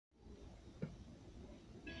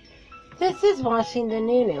This is washing the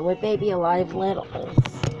Noo-Noo with Baby Alive Littles.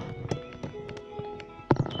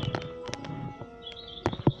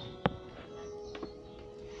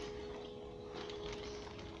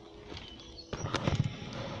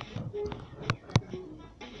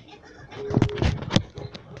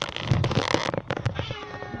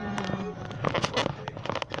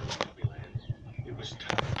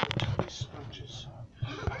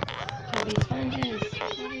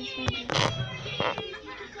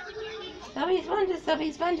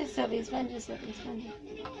 Stubby sponges, stubby sponges, stubby sponges,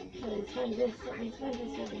 stubby sponges, stubby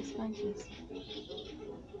sponges, stubby sponges.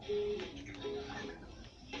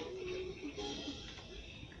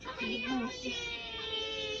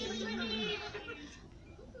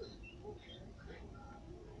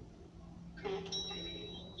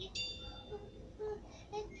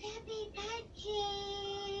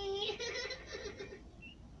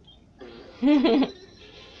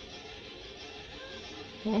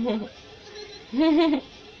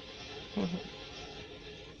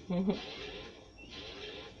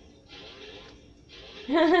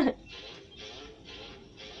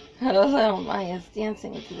 Oh, Maya's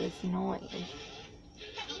dancing to this noise.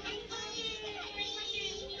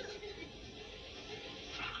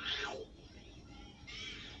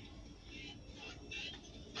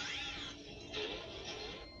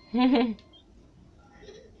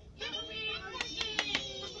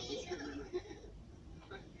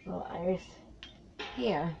 Little Iris,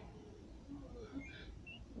 here.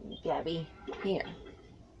 Gabby, here.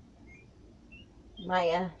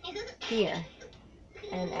 Maya, here.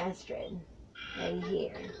 And Astrid, right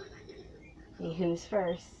here. See who's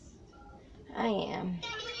first? I am.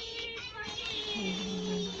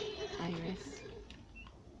 Iris.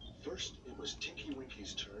 First, it was Tinky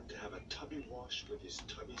Winky's turn to have a tubby wash with his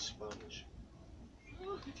tubby sponge.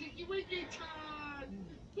 Oh, Tinky Winky time!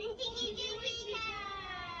 Tinky Winky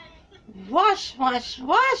time! Wash, wash,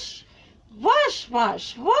 wash! Wash,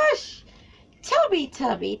 wash, wash! Tubby,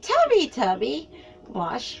 tubby, tubby, tubby!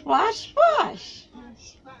 Wash, wash, wash!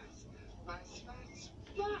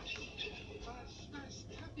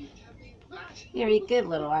 Very good,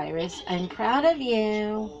 little Iris. I'm proud of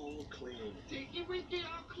you.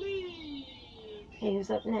 Okay, who's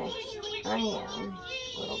up next? I am.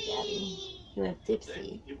 Little Gabby. You have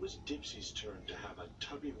Dipsy. It was Dipsy's turn to have a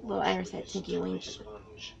tubby wash. Little Iris had Tinky Winky.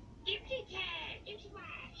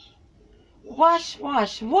 Wash,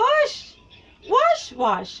 wash, wash! Wash,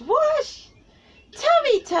 wash, wash!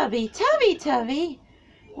 Tubby, tubby, tubby, tubby!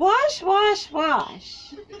 Wash, wash,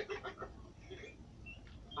 wash!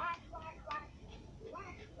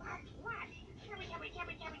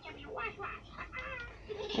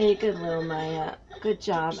 Very good, little Maya. Good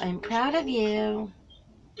job. I'm proud of you.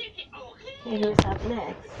 Okay, who's up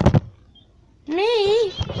next?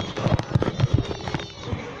 Me!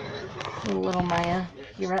 Little Maya,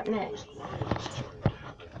 you're up next.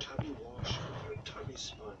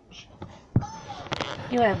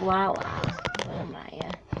 You have Laa-Laa, little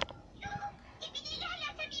Maya.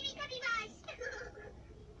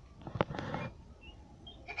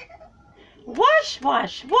 Wash,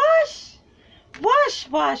 wash, wash! Wash,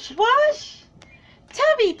 wash, wash!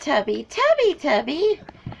 Tubby, tubby, tubby, tubby!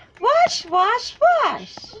 Wash, wash,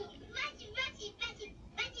 wash!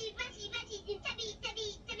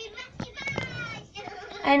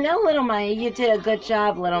 I know, little Maya, you did a good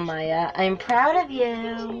job, little Maya. I'm proud of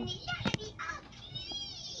you.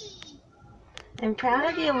 I'm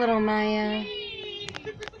proud of you, little Maya.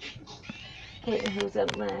 Okay, who's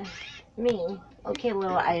up next? Me. Okay,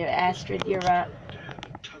 little Astrid, you're up.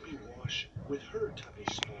 With her tubby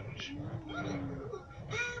sponge.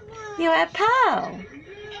 You have Paul.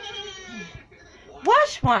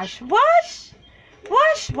 Wash, wash, wash!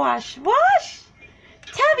 Wash, wash, wash!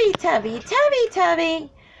 Tubby, tubby, tubby,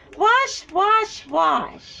 tubby! Wash, wash,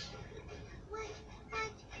 wash!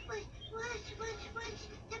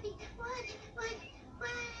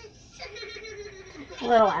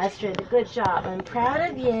 Little Astrid, good job. I'm proud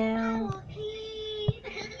of you.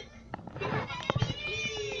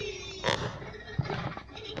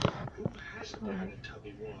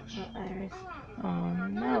 Oh, Iris. Oh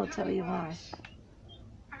no, tubby wash.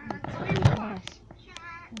 Tubby wash.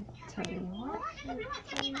 Tubby wash.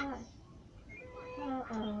 Tubby wash.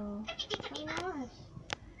 Uh-oh. Tubby wash.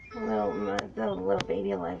 The little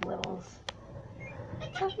Baby Alive Littles.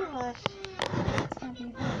 Tubby wash. Tubby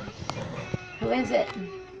wash. Who is it?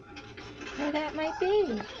 Who that might be?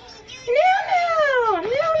 Noo-Noo!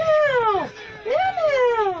 Noo-Noo!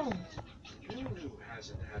 Noo-Noo! Noo-Noo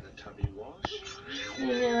hasn't had a tubby wash.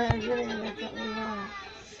 Noo-Noo hasn't had a tubby wash.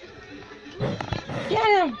 Get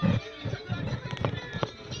him!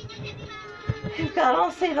 God,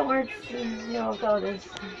 I'll say the words. You'll go this.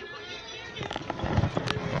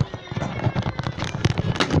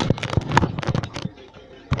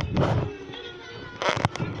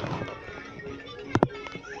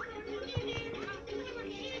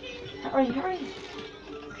 Hurry, hurry.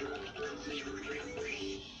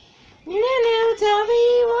 Noo-Noo, Tubby,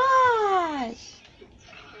 wash.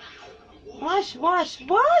 Wash, wash,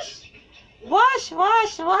 wash. Wash,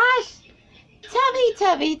 wash, wash. Tubby,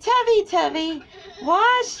 Tubby, Tubby, Tubby.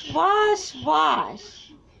 Wash, wash,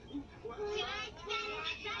 wash.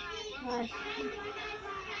 Wash.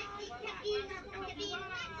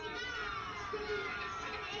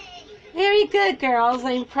 Very good, girls.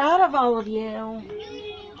 I'm proud of all of you.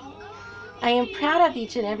 I am proud of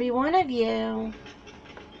each and every one of you.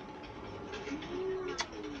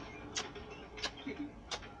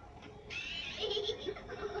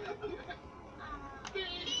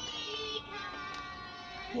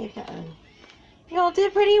 You go. You all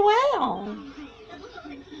did pretty well.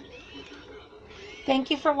 Thank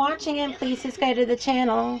you for watching, and please subscribe to the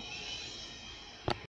channel.